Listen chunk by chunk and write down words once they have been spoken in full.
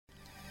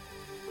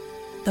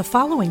The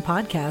following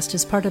podcast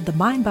is part of the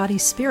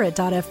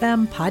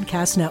MindBodySpirit.fm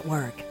podcast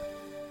network.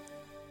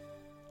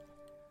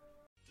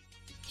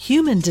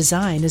 Human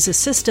design is a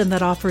system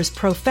that offers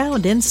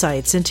profound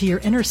insights into your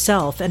inner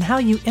self and how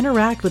you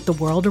interact with the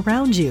world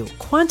around you.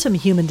 Quantum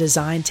human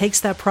design takes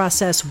that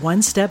process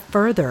one step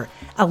further,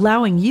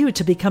 allowing you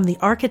to become the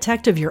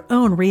architect of your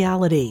own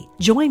reality.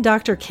 Join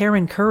Dr.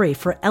 Karen Curry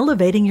for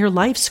Elevating Your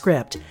Life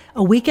Script,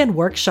 a weekend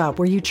workshop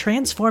where you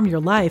transform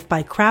your life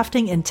by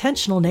crafting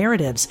intentional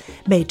narratives,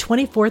 May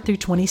 24 through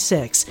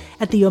 26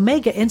 at the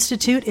Omega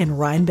Institute in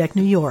Rhinebeck,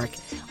 New York.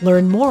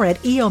 Learn more at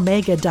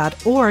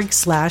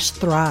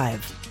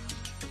eomega.org/thrive.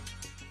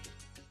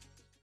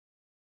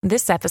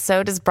 This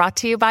episode is brought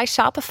to you by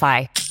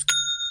Shopify.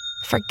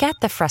 Forget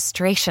the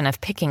frustration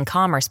of picking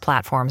commerce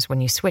platforms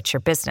when you switch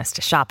your business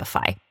to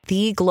Shopify,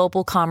 the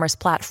global commerce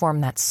platform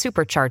that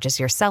supercharges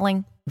your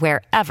selling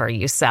wherever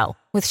you sell.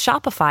 With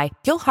Shopify,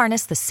 you'll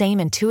harness the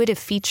same intuitive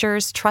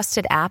features,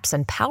 trusted apps,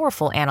 and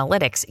powerful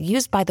analytics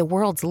used by the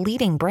world's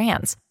leading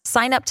brands.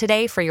 Sign up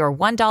today for your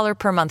 $1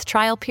 per month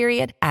trial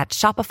period at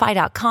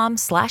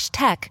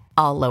shopify.com/tech,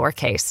 all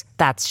lowercase.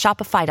 That's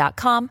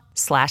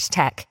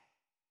shopify.com/tech.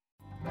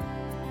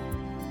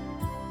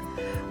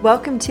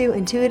 Welcome to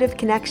Intuitive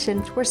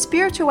Connections, where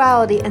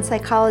spirituality and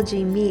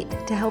psychology meet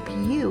to help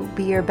you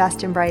be your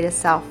best and brightest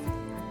self.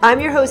 I'm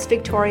your host,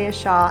 Victoria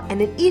Shaw,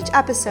 and in each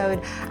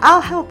episode, I'll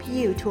help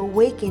you to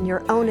awaken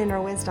your own inner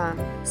wisdom,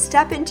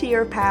 step into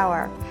your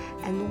power,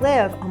 and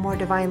live a more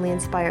divinely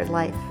inspired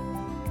life.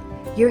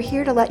 You're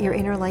here to let your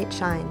inner light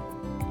shine.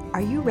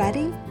 Are you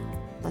ready?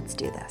 Let's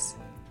do this.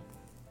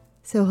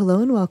 So hello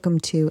and welcome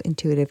to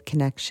Intuitive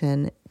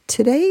Connection.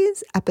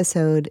 Today's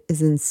episode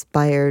is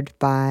inspired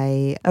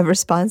by a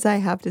response I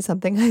have to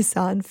something I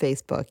saw on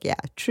Facebook. Yeah,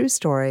 true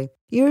story.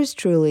 Yours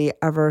truly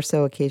ever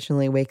so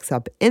occasionally wakes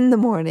up in the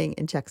morning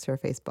and checks her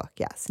Facebook.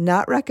 Yes,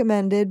 not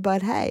recommended,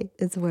 but hey,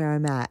 it's where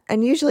I'm at.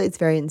 And usually it's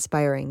very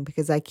inspiring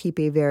because I keep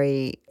a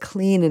very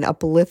clean and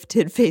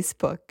uplifted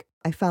Facebook.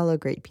 I follow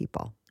great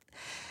people.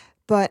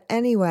 But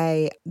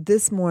anyway,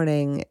 this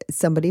morning,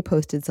 somebody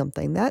posted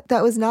something that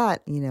was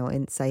not,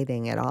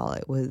 inciting at all.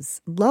 It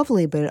was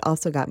lovely, but it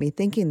also got me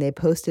thinking. They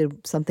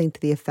posted something to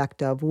the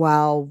effect of,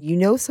 wow, you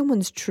know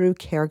someone's true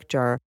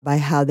character by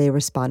how they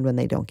respond when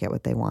they don't get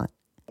what they want.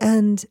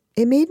 And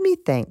it made me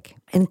think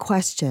and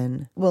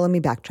question, well, let me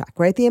backtrack,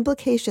 right? The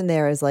implication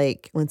there is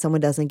like when someone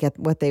doesn't get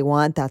what they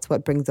want, that's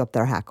what brings up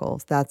their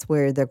hackles. That's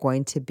where they're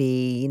going to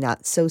be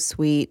not so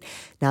sweet,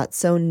 not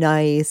so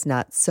nice,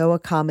 not so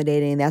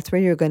accommodating. That's where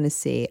you're going to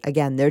see,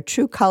 again, their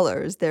true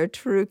colors, their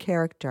true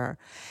character.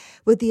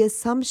 With the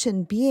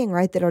assumption being,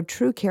 right, that our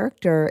true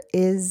character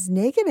is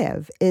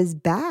negative, is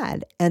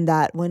bad, and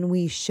that when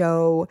we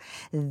show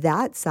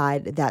that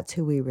side, that's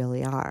who we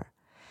really are.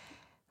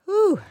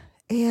 Whew.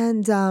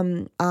 And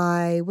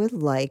I would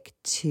like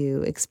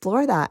to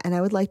explore that, and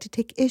I would like to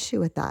take issue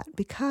with that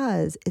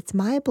because it's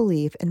my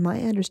belief and my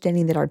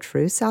understanding that our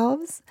true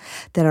selves,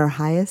 that our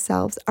highest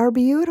selves are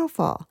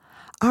beautiful,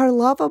 are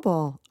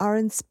lovable, are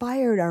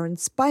inspired, are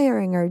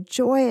inspiring, are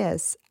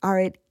joyous, are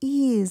at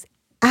ease,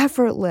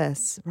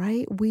 effortless,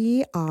 right?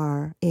 We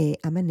are an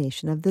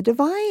emanation of the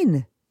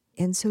divine.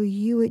 And so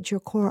you at your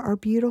core are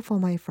beautiful,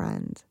 my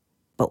friend.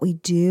 But we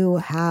do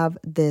have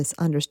this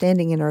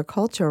understanding in our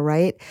culture,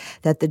 right,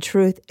 that the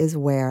truth is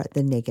where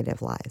the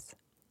negative lies.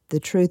 The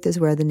truth is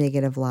where the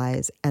negative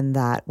lies, and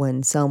that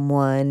when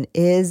someone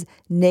is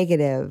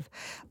negative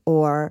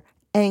or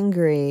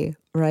angry,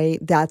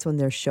 right, that's when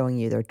they're showing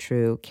you their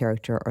true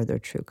character or their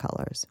true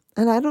colors.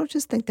 And I don't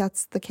just think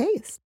that's the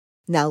case.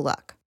 Now,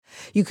 look.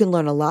 You can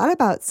learn a lot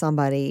about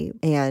somebody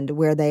and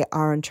where they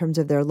are in terms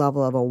of their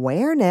level of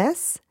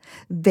awareness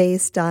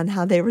based on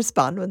how they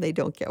respond when they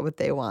don't get what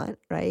they want,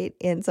 right?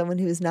 And someone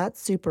who's not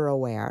super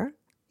aware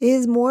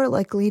is more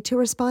likely to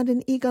respond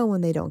in ego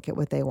when they don't get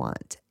what they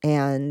want.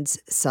 And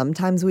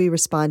sometimes we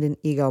respond in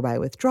ego by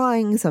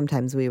withdrawing.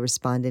 Sometimes we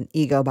respond in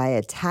ego by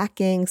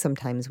attacking.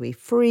 Sometimes we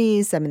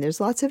freeze. I mean, there's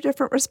lots of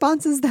different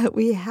responses that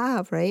we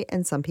have, right?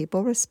 And some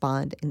people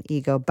respond in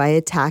ego by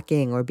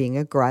attacking or being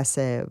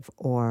aggressive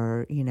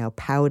or,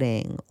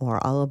 pouting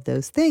or all of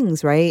those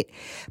things, right?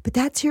 But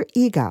that's your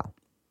ego.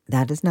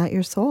 That is not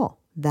your soul.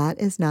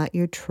 That is not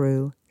your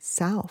true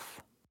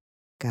self.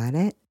 Got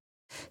it?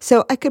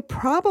 So I could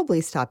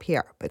probably stop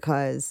here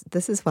because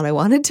this is what I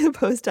wanted to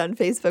post on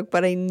Facebook,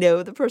 but I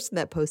know the person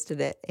that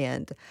posted it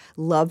and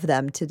love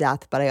them to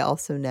death. But I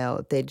also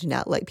know they do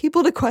not like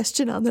people to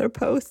question on their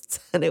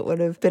posts. And it would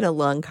have been a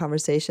long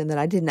conversation that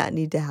I did not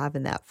need to have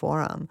in that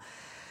forum.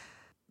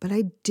 But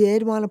I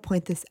did want to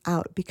point this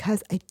out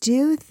because I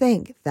do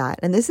think that,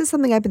 and this is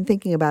something I've been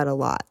thinking about a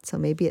lot, so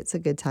maybe it's a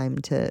good time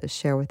to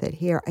share with it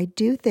here. I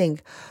do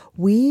think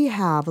we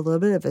have a little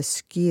bit of a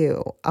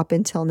skew up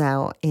until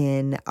now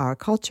in our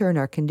culture and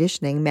our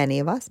conditioning. Many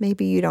of us,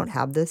 maybe you don't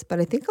have this, but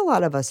I think a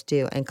lot of us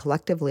do, and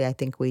collectively I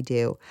think we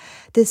do.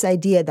 This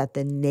idea that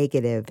the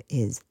negative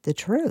is the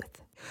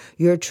truth.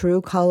 Your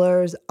true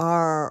colors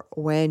are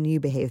when you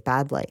behave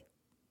badly.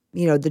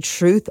 The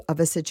truth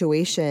of a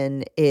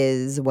situation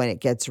is when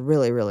it gets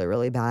really, really,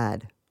 really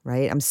bad,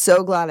 right? I'm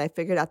so glad I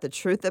figured out the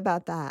truth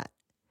about that.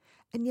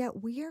 And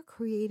yet we are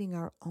creating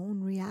our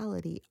own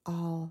reality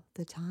all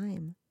the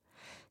time.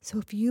 So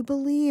if you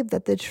believe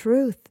that the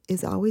truth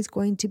is always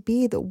going to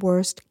be the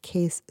worst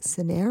case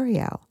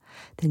scenario,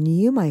 then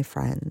you, my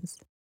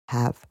friends,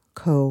 have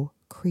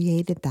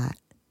co-created that.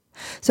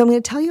 So I'm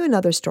going to tell you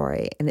another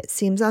story, and it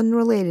seems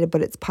unrelated,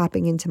 but it's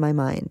popping into my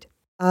mind.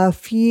 A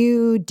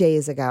few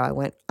days ago, I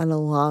went on a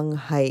long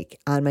hike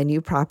on my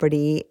new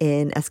property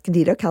in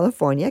Escondido,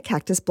 California,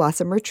 Cactus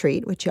Blossom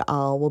Retreat, which you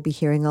all will be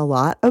hearing a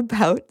lot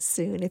about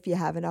soon if you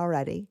haven't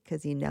already,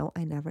 because you know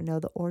I never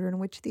know the order in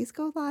which these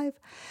go live.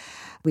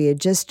 We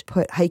had just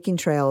put hiking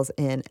trails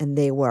in, and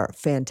they were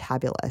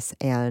fantabulous,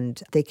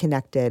 and they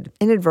connected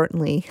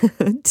inadvertently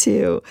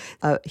to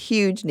a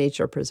huge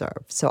nature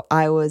preserve. So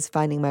I was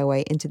finding my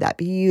way into that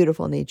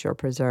beautiful nature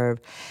preserve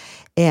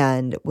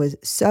and was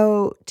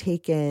so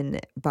taken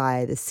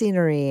by the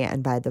scenery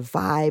and by the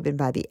vibe and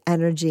by the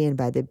energy and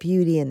by the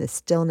beauty and the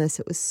stillness.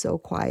 It was so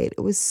quiet.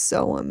 It was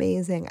so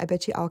amazing. I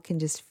bet you all can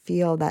just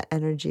feel that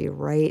energy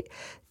right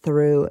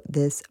through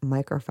this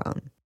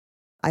microphone.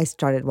 I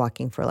started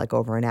walking for like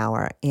over an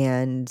hour,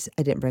 and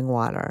I didn't bring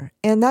water.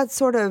 And that's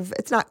sort of,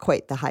 it's not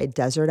quite the high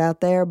desert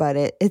out there, but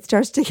it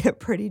starts to get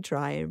pretty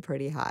dry and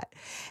pretty hot.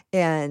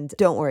 And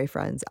don't worry,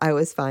 friends, I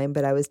was fine,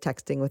 but I was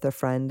texting with a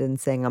friend and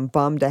saying, I'm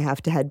bummed I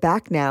have to head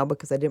back now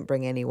because I didn't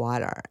bring any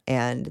water.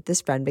 And this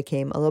friend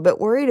became a little bit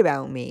worried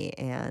about me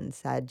and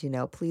said,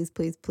 please,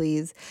 please,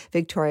 please,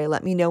 Victoria,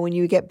 let me know when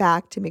you get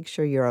back to make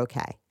sure you're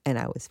okay. And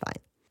I was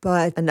fine.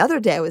 But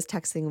another day I was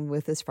texting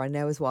with this friend.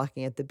 I was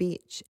walking at the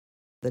beach.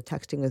 The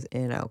texting was,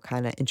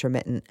 kind of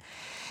intermittent.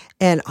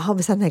 And all of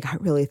a sudden I got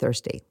really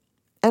thirsty.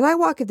 And I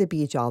walk at the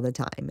beach all the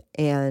time.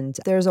 And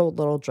there's a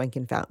little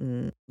drinking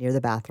fountain near the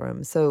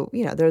bathroom. So,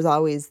 there's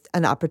always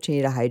an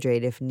opportunity to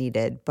hydrate if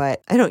needed.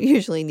 But I don't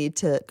usually need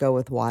to go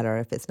with water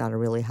if it's not a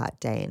really hot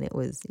day. And it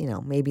was,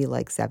 maybe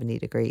like 70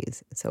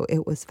 degrees. So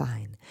it was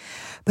fine.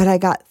 But I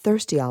got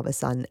thirsty all of a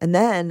sudden. And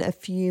then a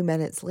few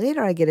minutes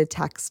later, I get a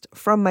text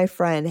from my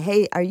friend,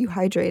 hey, are you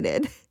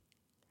hydrated?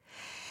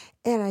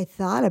 And I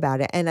thought about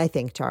it, and I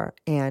thanked her,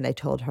 and I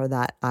told her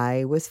that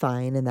I was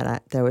fine and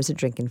that there was a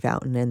drinking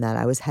fountain and that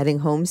I was heading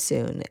home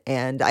soon.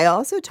 And I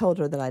also told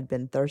her that I'd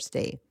been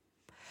thirsty.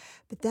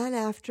 But then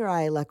after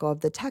I let go of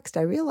the text,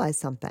 I realized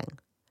something.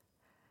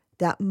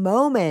 That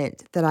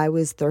moment that I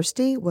was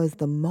thirsty was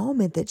the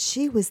moment that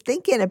she was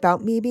thinking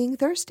about me being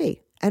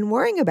thirsty and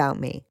worrying about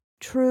me.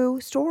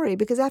 True story,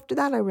 because after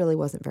that, I really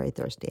wasn't very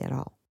thirsty at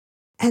all.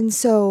 And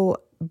so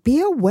be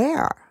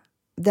aware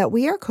that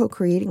we are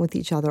co-creating with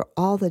each other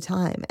all the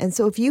time. And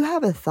so if you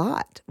have a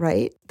thought,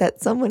 right,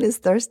 that someone is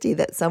thirsty,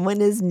 that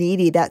someone is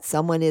needy, that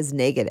someone is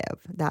negative,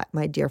 that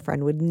my dear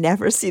friend would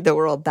never see the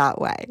world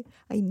that way.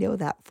 I know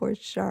that for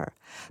sure.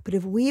 But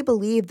if we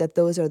believe that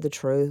those are the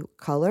true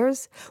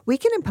colors, we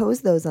can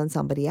impose those on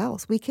somebody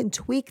else. We can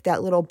tweak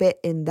that little bit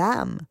in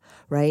them,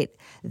 right,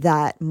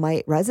 that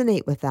might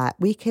resonate with that.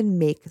 We can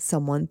make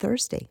someone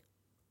thirsty.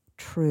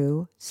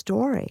 True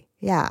story.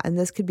 Yeah, and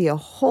this could be a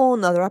whole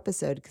nother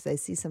episode because I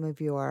see some of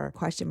your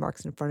question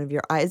marks in front of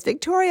your eyes.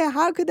 Victoria,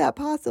 how could that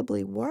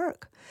possibly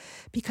work?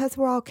 Because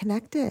we're all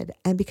connected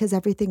and because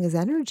everything is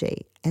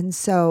energy. And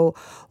so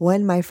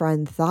when my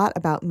friend thought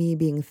about me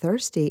being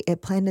thirsty,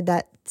 it planted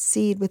that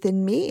seed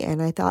within me.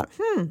 And I thought,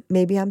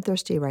 maybe I'm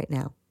thirsty right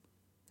now.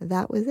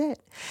 That was it.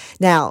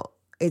 Now,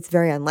 it's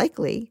very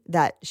unlikely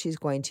that she's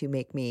going to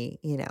make me,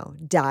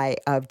 die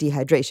of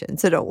dehydration.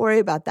 So don't worry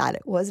about that.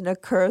 It wasn't a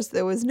curse.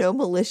 There was no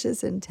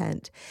malicious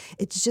intent.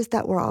 It's just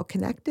that we're all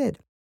connected.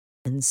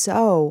 And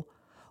so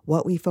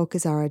what we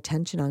focus our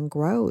attention on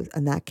grows,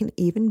 and that can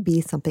even be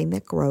something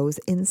that grows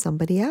in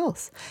somebody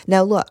else.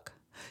 Now, look,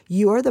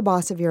 you are the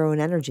boss of your own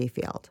energy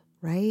field,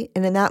 right?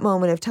 And in that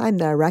moment of time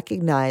that I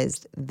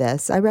recognized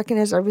this, I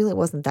recognized I really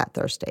wasn't that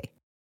thirsty.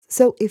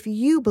 So if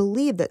you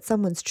believe that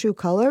someone's true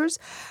colors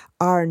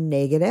are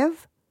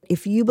negative,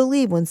 if you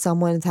believe when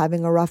someone's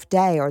having a rough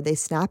day or they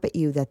snap at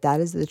you that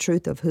is the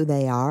truth of who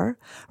they are,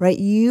 right?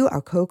 You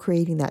are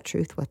co-creating that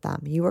truth with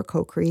them. You are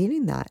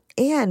co-creating that.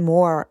 And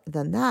more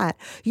than that,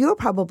 you're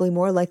probably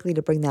more likely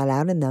to bring that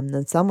out in them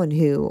than someone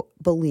who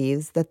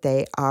believes that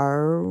they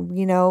are,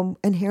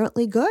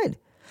 inherently good,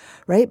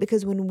 right?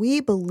 Because when we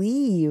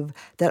believe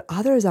that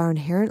others are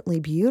inherently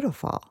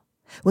beautiful,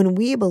 when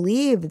we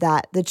believe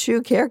that the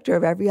true character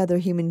of every other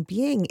human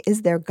being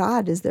is their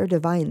God, is their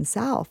divine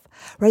self,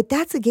 right?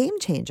 That's a game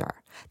changer.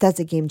 That's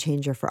a game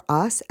changer for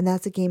us, and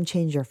that's a game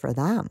changer for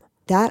them.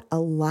 That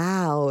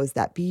allows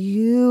that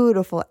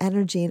beautiful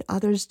energy in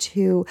others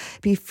to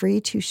be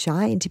free to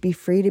shine, to be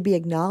free to be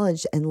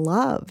acknowledged and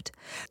loved.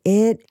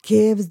 It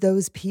gives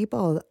those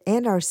people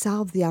and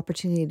ourselves the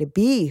opportunity to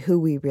be who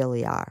we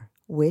really are,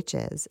 which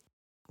is,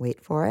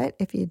 wait for it,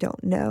 if you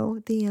don't know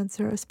the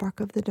answer, a spark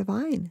of the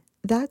divine.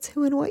 That's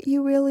who and what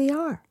you really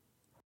are.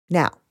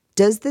 Now,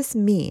 does this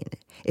mean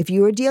if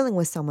you are dealing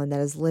with someone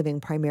that is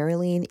living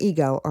primarily in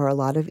ego or a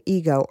lot of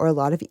ego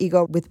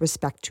with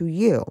respect to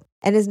you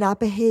and is not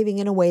behaving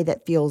in a way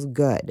that feels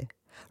good,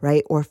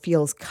 right? Or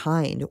feels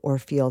kind or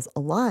feels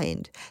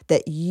aligned,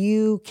 that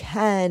you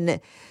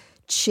can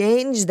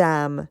change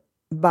them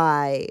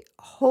by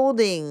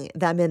holding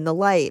them in the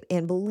light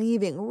and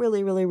believing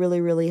really, really,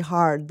 really, really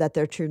hard that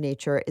their true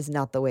nature is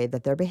not the way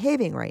that they're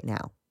behaving right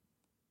now.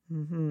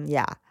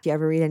 Yeah. Do you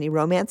ever read any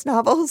romance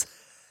novels?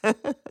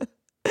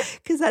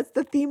 Because that's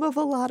the theme of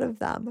a lot of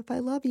them. If I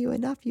love you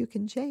enough, you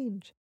can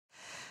change.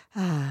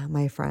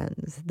 My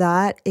friends,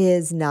 that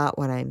is not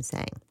what I'm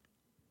saying.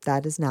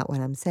 That is not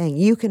what I'm saying.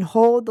 You can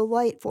hold the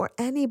light for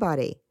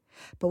anybody,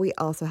 but we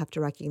also have to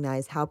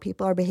recognize how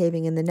people are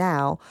behaving in the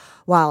now,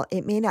 while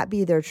it may not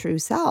be their true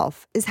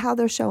self, is how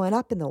they're showing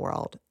up in the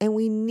world. And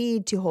we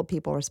need to hold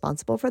people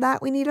responsible for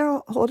that. We need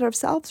to hold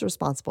ourselves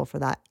responsible for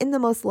that in the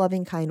most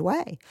loving, kind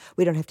way.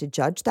 We don't have to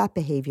judge that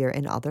behavior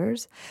in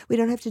others. We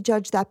don't have to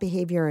judge that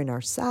behavior in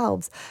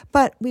ourselves,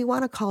 but we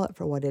want to call it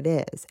for what it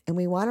is. And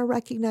we want to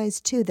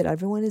recognize too that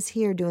everyone is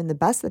here doing the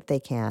best that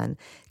they can,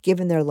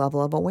 given their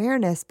level of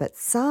awareness, but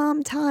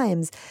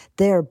sometimes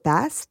their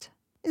best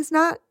is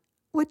not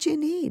what you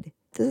need.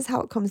 This is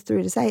how it comes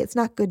through to say it's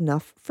not good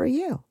enough for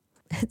you.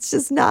 It's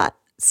just not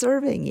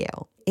serving you.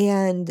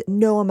 And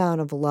no amount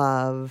of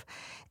love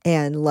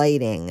and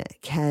lighting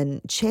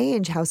can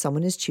change how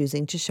someone is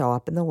choosing to show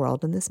up in the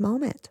world in this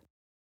moment.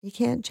 You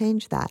can't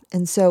change that.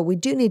 And so we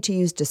do need to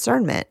use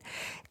discernment.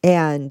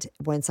 And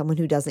when someone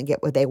who doesn't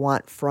get what they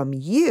want from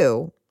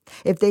you,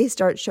 if they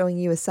start showing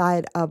you a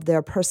side of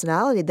their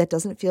personality that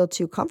doesn't feel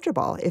too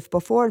comfortable, if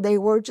before they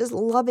were just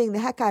loving the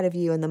heck out of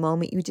you in the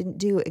moment you didn't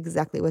do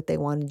exactly what they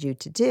wanted you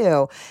to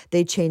do,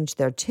 they changed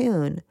their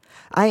tune.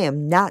 I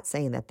am not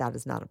saying that that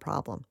is not a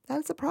problem. That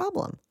is a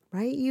problem,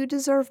 right? You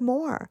deserve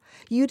more.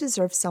 You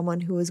deserve someone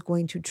who is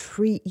going to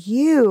treat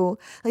you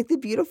like the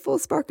beautiful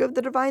spark of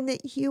the divine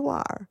that you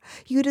are.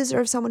 You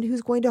deserve someone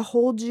who's going to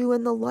hold you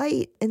in the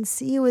light and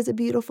see you as a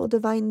beautiful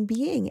divine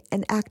being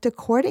and act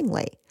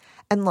accordingly.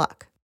 And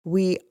look,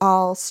 we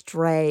all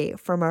stray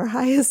from our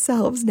highest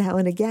selves now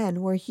and again.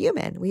 We're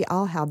human. We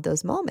all have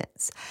those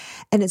moments.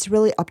 And it's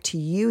really up to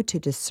you to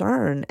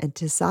discern and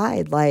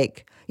decide,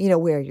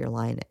 where your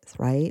line is,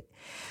 right?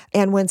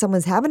 And when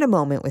someone's having a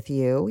moment with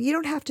you, you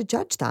don't have to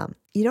judge them.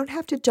 You don't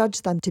have to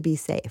judge them to be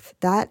safe.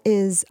 That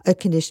is a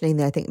conditioning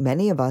that I think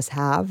many of us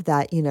have,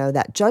 that,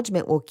 that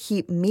judgment will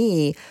keep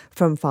me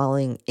from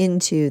falling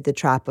into the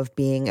trap of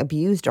being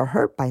abused or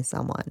hurt by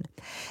someone.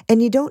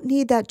 And you don't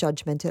need that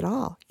judgment at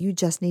all. You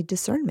just need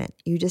discernment.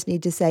 You just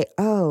need to say,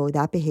 oh,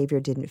 that behavior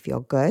didn't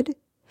feel good.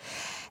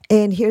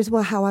 And here's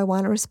how I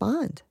want to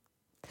respond.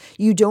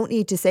 You don't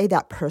need to say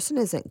that person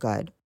isn't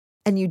good.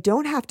 And you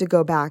don't have to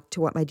go back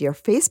to what my dear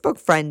Facebook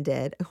friend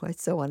did. Oh, I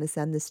so want to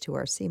send this to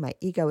her. See, my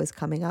ego is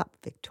coming up.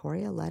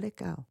 Victoria, let it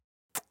go.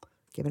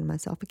 Giving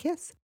myself a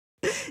kiss.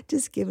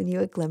 Just giving you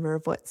a glimmer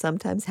of what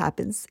sometimes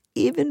happens,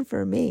 even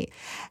for me.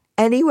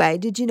 Anyway,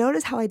 did you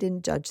notice how I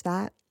didn't judge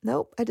that?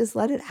 Nope, I just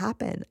let it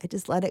happen. I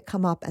just let it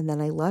come up, and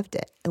then I loved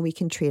it. And we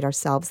can treat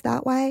ourselves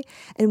that way,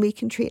 and we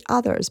can treat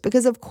others,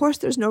 because of course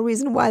there's no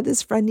reason why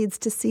this friend needs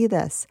to see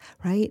this,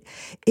 right?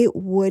 It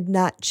would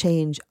not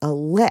change a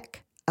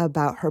lick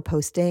about her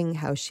posting,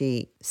 how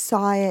she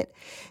saw it.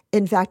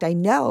 In fact, I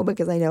know,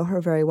 because I know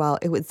her very well,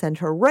 it would send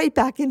her right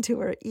back into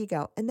her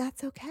ego. And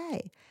that's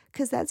okay,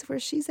 because that's where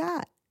she's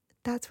at.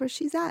 That's where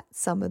she's at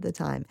some of the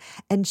time.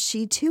 And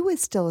she too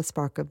is still a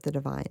spark of the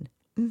divine.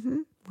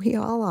 We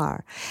all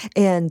are.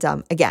 And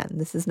again,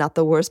 this is not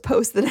the worst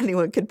post that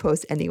anyone could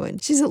post anyone.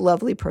 She's a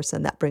lovely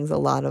person that brings a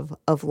lot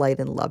of light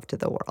and love to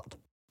the world.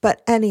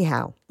 But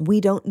anyhow,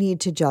 we don't need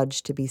to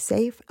judge to be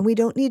safe, and we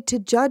don't need to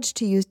judge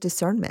to use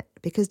discernment,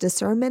 because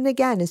discernment,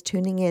 again, is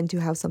tuning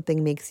into how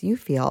something makes you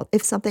feel,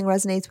 if something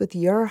resonates with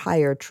your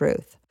higher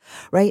truth,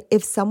 right?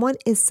 If someone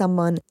is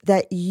someone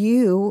that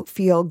you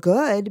feel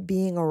good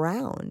being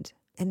around,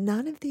 and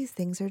none of these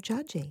things are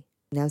judgy.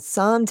 Now,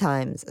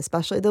 sometimes,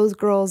 especially those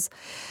girls,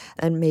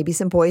 and maybe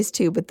some boys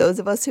too, but those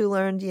of us who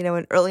learned,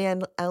 in early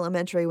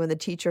elementary when the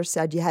teacher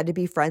said you had to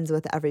be friends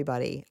with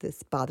everybody,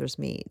 this bothers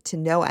me to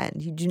no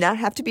end. You do not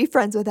have to be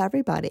friends with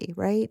everybody,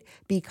 right?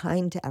 Be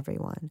kind to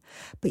everyone.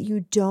 But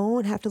you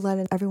don't have to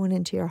let everyone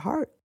into your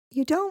heart.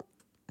 You don't.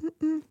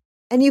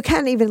 And you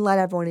can't even let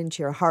everyone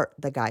into your heart,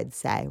 the guides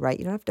say, right?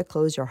 You don't have to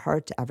close your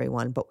heart to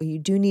everyone, but what you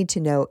do need to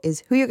know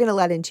is who you're going to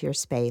let into your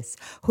space,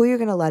 who you're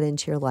going to let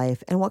into your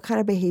life, and what kind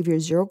of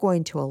behaviors you're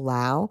going to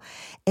allow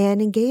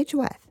and engage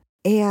with.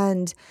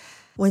 And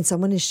when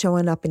someone is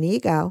showing up in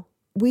ego,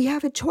 we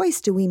have a choice.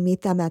 Do we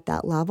meet them at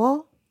that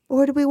level,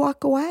 or do we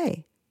walk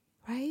away,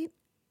 right?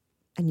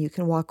 And you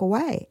can walk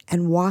away.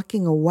 And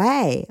walking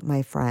away,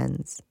 my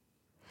friends,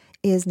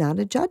 is not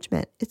a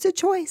judgment. It's a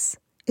choice.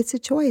 It's a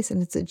choice,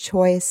 and it's a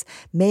choice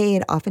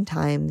made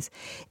oftentimes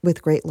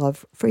with great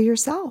love for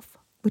yourself,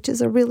 which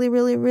is a really,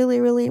 really, really,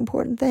 really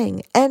important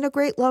thing, and a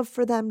great love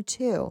for them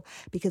too.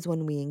 Because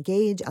when we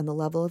engage on the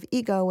level of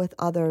ego with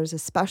others,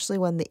 especially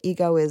when the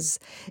ego is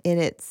in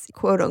its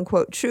quote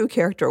unquote true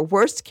character,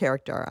 worst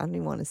character, I don't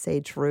even want to say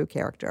true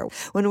character,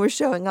 when we're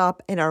showing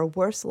up in our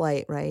worst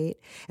light, right?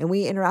 And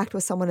we interact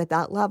with someone at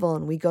that level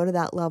and we go to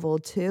that level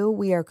too,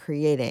 we are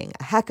creating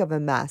a heck of a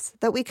mess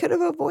that we could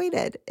have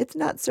avoided. It's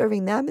not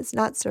serving them. It's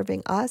not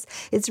serving us.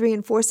 It's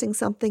reinforcing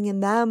something in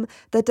them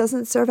that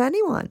doesn't serve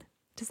anyone.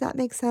 Does that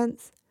make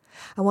sense?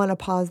 I want to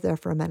pause there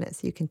for a minute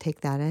so you can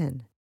take that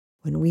in.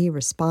 When we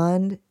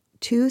respond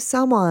to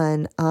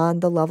someone on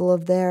the level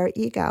of their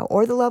ego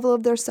or the level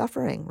of their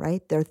suffering,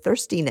 right? Their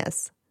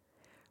thirstiness,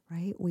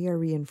 right? We are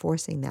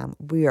reinforcing them.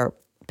 We are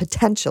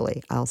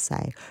potentially, I'll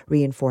say,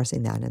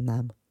 reinforcing that in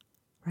them,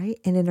 right?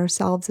 And in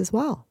ourselves as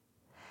well.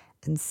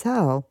 And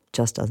so,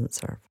 just doesn't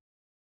serve.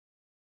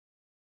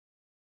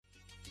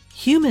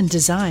 Human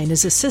design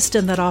is a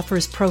system that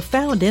offers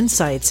profound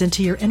insights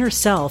into your inner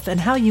self and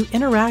how you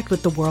interact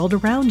with the world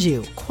around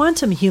you.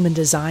 Quantum human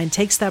design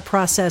takes that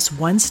process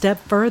one step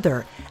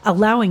further,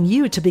 allowing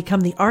you to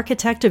become the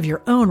architect of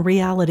your own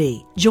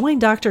reality. Join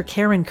Dr.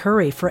 Karen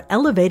Curry for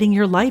Elevating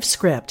Your Life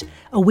Script,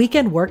 a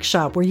weekend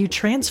workshop where you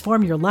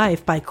transform your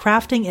life by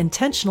crafting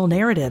intentional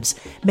narratives,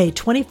 May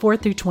 24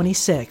 through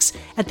 26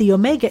 at the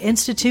Omega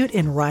Institute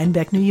in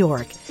Rhinebeck, New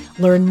York.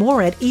 Learn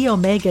more at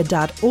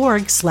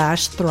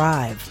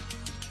eomega.org/thrive.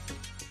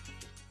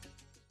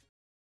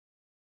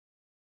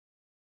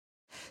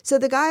 So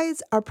the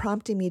guides are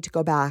prompting me to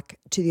go back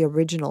to the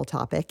original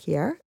topic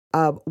here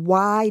of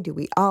why do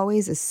we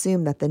always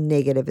assume that the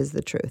negative is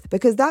the truth?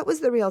 Because that was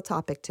the real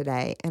topic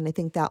today. And I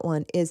think that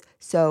one is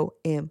so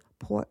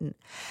important.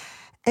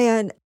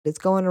 And it's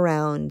going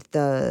around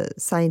the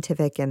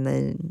scientific and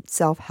the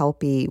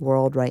self-helpy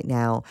world right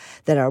now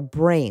that our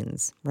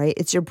brains, right?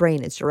 It's your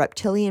brain, it's your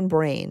reptilian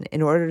brain,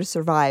 in order to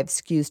survive,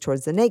 skews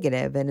towards the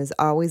negative and is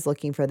always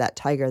looking for that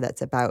tiger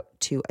that's about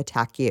to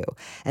attack you.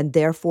 And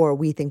therefore,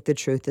 we think the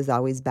truth is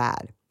always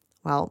bad.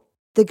 Well,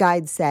 the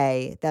guides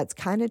say that's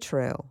kind of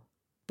true,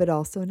 but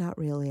also not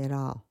really at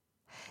all.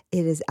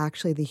 It is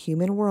actually the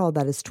human world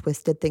that has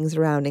twisted things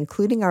around,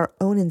 including our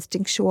own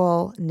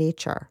instinctual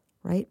nature.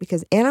 Right?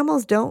 Because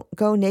animals don't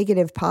go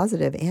negative,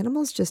 positive.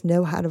 Animals just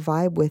know how to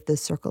vibe with the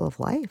circle of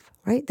life,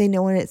 right? They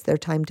know when it's their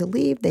time to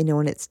leave. They know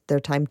when it's their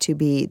time to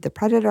be the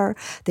predator.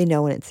 They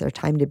know when it's their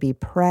time to be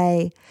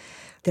prey.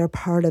 They're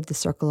part of the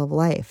circle of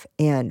life.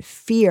 And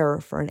fear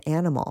for an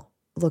animal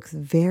looks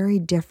very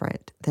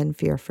different than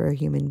fear for a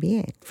human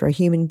being. For a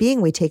human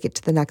being, we take it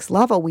to the next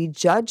level. We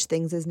judge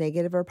things as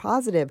negative or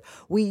positive.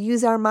 We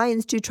use our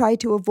minds to try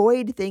to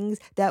avoid things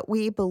that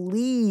we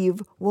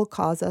believe will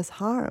cause us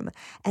harm.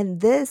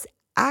 And this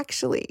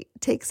actually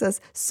takes us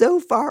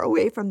so far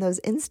away from those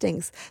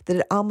instincts that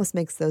it almost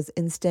makes those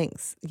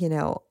instincts,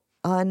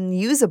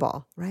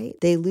 unusable, right?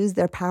 They lose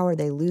their power.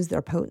 They lose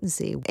their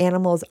potency.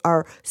 Animals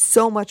are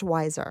so much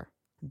wiser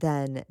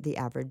than the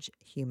average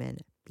human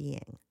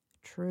being.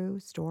 True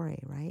story,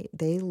 right?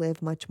 They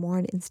live much more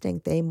in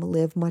instinct. They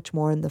live much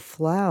more in the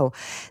flow.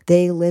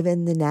 They live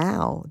in the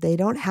now. They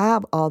don't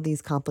have all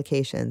these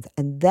complications.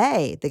 And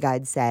they, the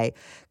guides say,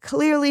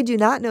 clearly do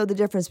not know the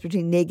difference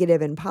between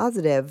negative and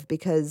positive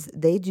because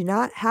they do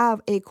not have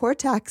a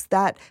cortex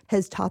that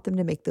has taught them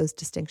to make those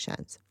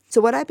distinctions. So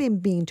what I've been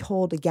being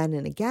told again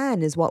and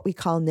again is what we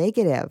call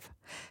negative.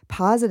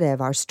 Positive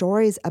are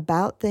stories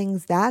about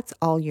things, that's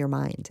all your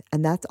mind,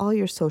 and that's all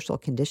your social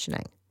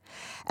conditioning.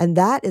 And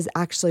that is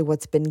actually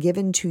what's been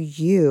given to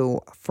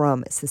you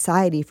from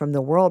society, from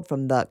the world,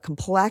 from the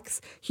complex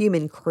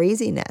human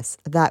craziness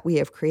that we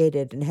have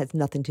created, and has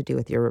nothing to do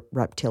with your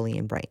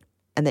reptilian brain.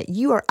 And that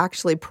you are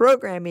actually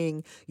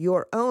programming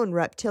your own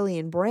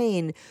reptilian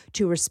brain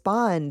to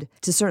respond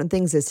to certain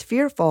things as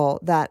fearful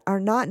that are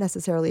not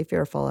necessarily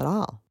fearful at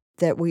all.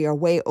 That we are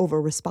way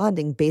over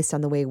responding based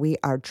on the way we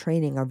are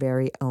training our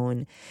very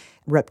own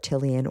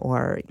reptilian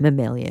or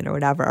mammalian or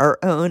whatever, our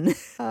own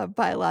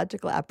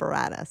biological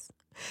apparatus.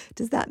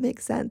 Does that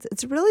make sense?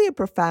 It's really a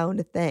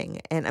profound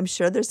thing. And I'm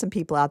sure there's some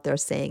people out there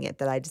saying it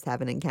that I just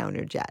haven't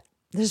encountered yet.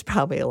 There's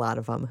probably a lot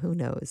of them. Who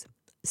knows?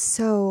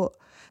 So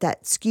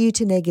that skew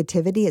to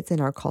negativity, it's in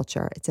our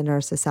culture, it's in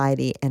our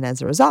society, and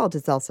as a result,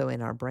 it's also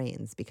in our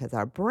brains, because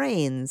our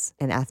brains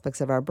and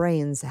aspects of our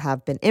brains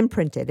have been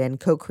imprinted and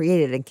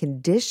co-created and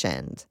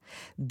conditioned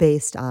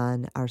based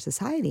on our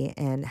society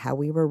and how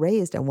we were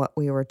raised and what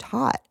we were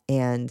taught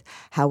and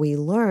how we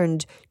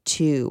learned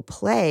to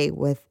play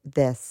with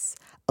this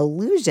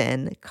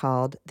illusion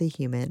called the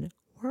human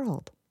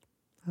world.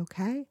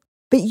 Okay?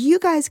 But you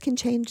guys can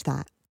change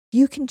that.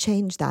 You can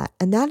change that.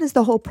 And that is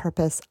the whole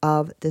purpose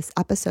of this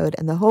episode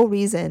and the whole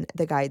reason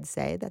the guides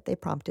say that they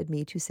prompted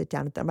me to sit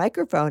down at the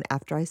microphone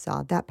after I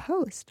saw that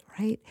post,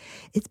 right?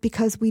 It's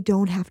because we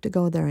don't have to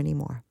go there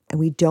anymore. And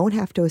we don't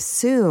have to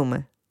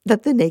assume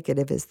that the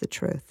negative is the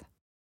truth.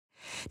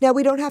 Now,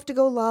 we don't have to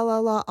go la, la,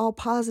 la, all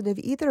positive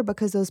either,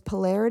 because those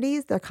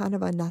polarities, they're kind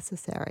of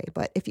unnecessary.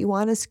 But if you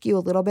want to skew a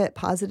little bit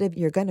positive,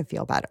 you're going to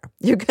feel better.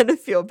 You're going to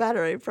feel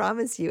better, I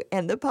promise you.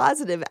 And the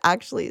positive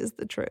actually is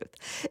the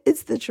truth.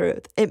 It's the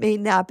truth. It may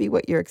not be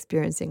what you're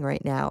experiencing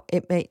right now.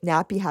 It may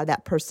not be how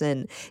that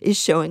person is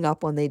showing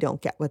up when they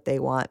don't get what they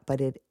want,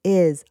 but it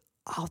is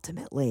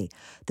ultimately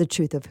the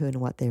truth of who and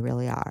what they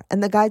really are.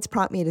 And the guides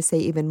prompt me to say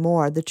even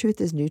more, the truth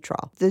is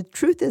neutral. The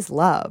truth is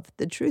love.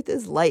 The truth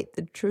is light.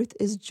 The truth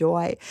is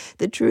joy.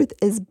 The truth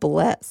is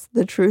bliss.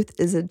 The truth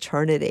is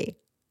eternity.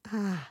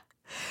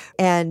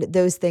 And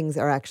those things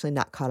are actually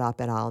not caught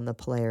up at all in the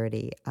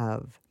polarity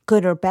of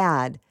good or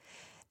bad,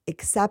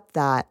 except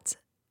that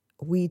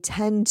we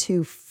tend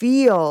to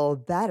feel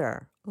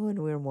better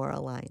when we're more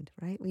aligned,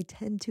 right? We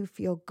tend to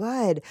feel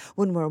good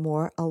when we're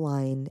more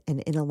aligned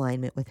and in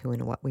alignment with who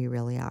and what we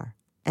really are.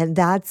 And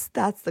that's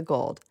the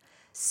gold.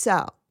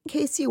 So in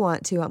case you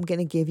want to, I'm going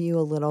to give you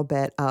a little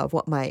bit of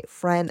what my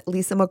friend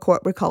Lisa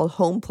McCourt would call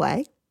home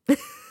play.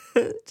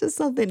 Just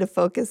something to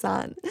focus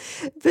on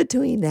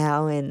between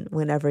now and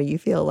whenever you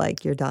feel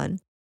like you're done.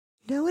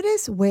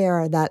 Notice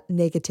where that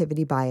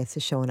negativity bias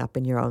is showing up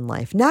in your own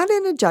life. Not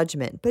in a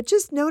judgment, but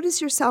just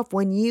notice yourself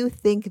when you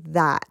think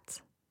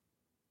that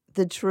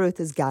the truth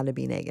has got to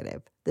be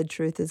negative. The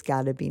truth has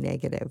got to be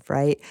negative,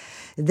 right?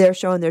 They're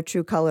showing their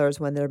true colors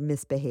when they're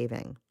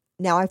misbehaving.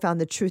 Now I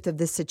found the truth of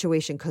this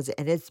situation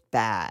and it's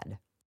bad.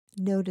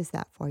 Notice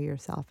that for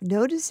yourself.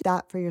 Notice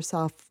that for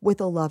yourself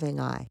with a loving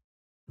eye.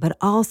 But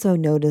also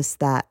notice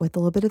that with a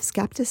little bit of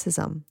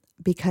skepticism,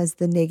 because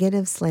the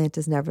negative slant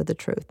is never the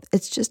truth.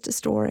 It's just a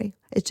story.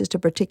 It's just a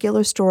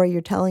particular story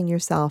you're telling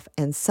yourself.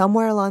 And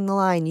somewhere along the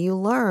line, you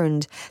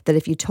learned that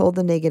if you told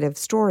the negative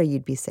story,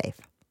 you'd be safe.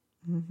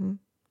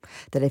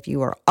 That if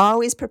you are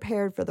always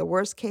prepared for the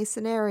worst case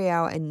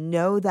scenario and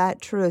know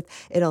that truth,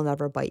 it'll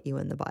never bite you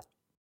in the butt.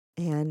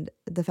 And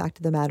the fact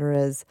of the matter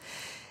is,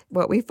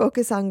 what we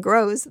focus on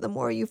grows. The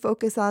more you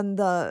focus on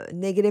the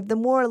negative, the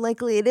more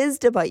likely it is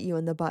to bite you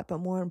in the butt. But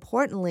more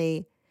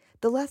importantly,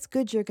 the less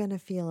good you're going to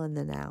feel in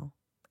the now.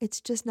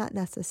 It's just not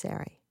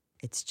necessary.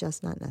 It's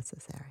just not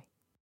necessary.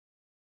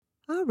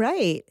 All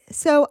right.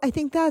 So I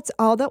think that's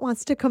all that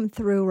wants to come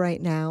through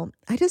right now.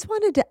 I just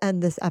wanted to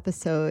end this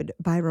episode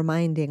by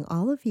reminding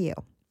all of you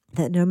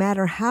that no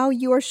matter how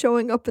you are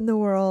showing up in the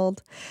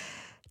world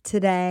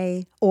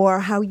today, or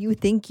how you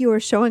think you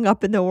are showing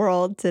up in the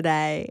world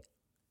today,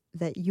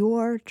 that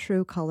your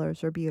true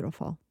colors are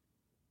beautiful.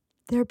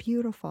 They're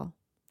beautiful.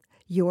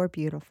 You're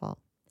beautiful.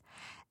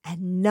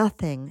 And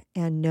nothing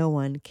and no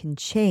one can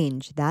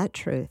change that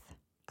truth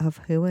of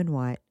who and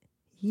what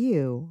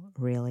you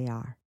really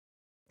are.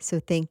 So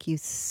thank you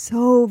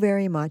so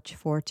very much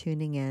for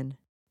tuning in,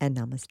 and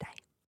namaste.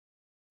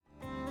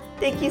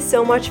 Thank you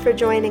so much for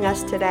joining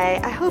us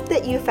today. I hope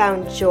that you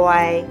found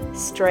joy,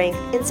 strength,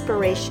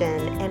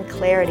 inspiration, and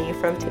clarity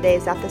from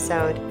today's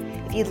episode.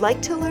 If you'd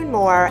like to learn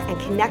more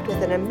and connect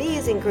with an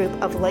amazing group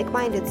of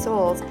like-minded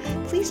souls,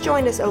 please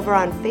join us over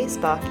on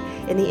Facebook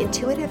in the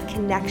Intuitive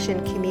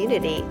Connection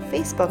Community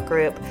Facebook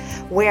group,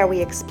 where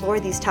we explore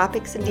these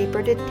topics in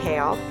deeper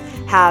detail,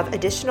 have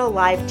additional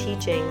live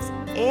teachings,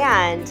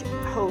 and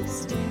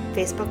host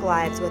Facebook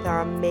Lives with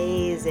our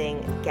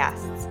amazing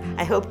guests.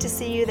 I hope to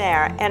see you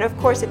there. And of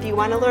course, if you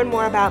want to learn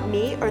more about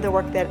me or the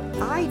work that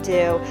I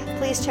do,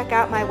 please check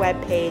out my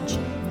webpage,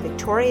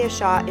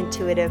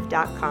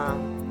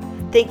 victoriashawintuitive.com.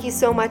 Thank you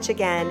so much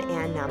again,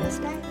 and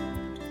namaste.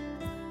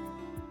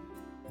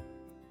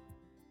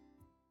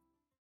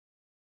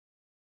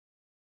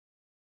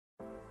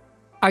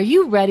 Are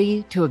you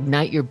ready to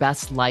ignite your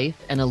best life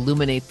and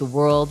illuminate the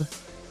world?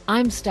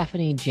 I'm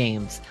Stephanie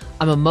James.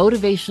 I'm a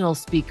motivational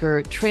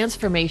speaker,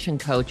 transformation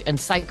coach, and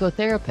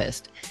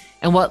psychotherapist.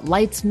 And what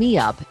lights me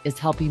up is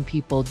helping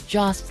people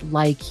just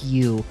like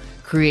you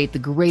create the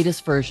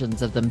greatest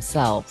versions of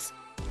themselves.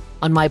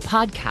 On my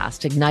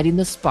podcast, Igniting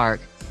the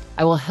Spark,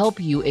 I will help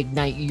you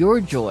ignite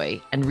your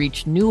joy and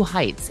reach new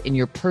heights in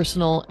your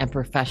personal and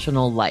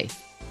professional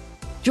life.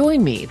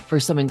 Join me for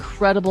some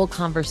incredible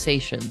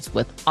conversations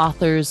with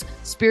authors,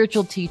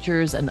 spiritual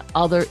teachers, and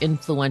other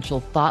influential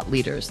thought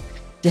leaders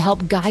to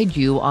help guide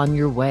you on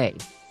your way.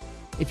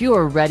 If you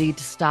are ready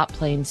to stop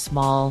playing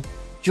small,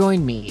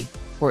 join me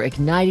for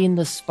Igniting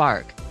the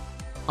Spark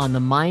on the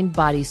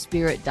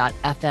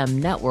mindbodyspirit.fm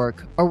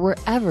network or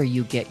wherever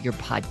you get your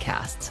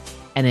podcasts,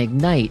 and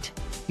ignite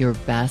your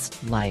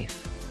best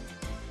life.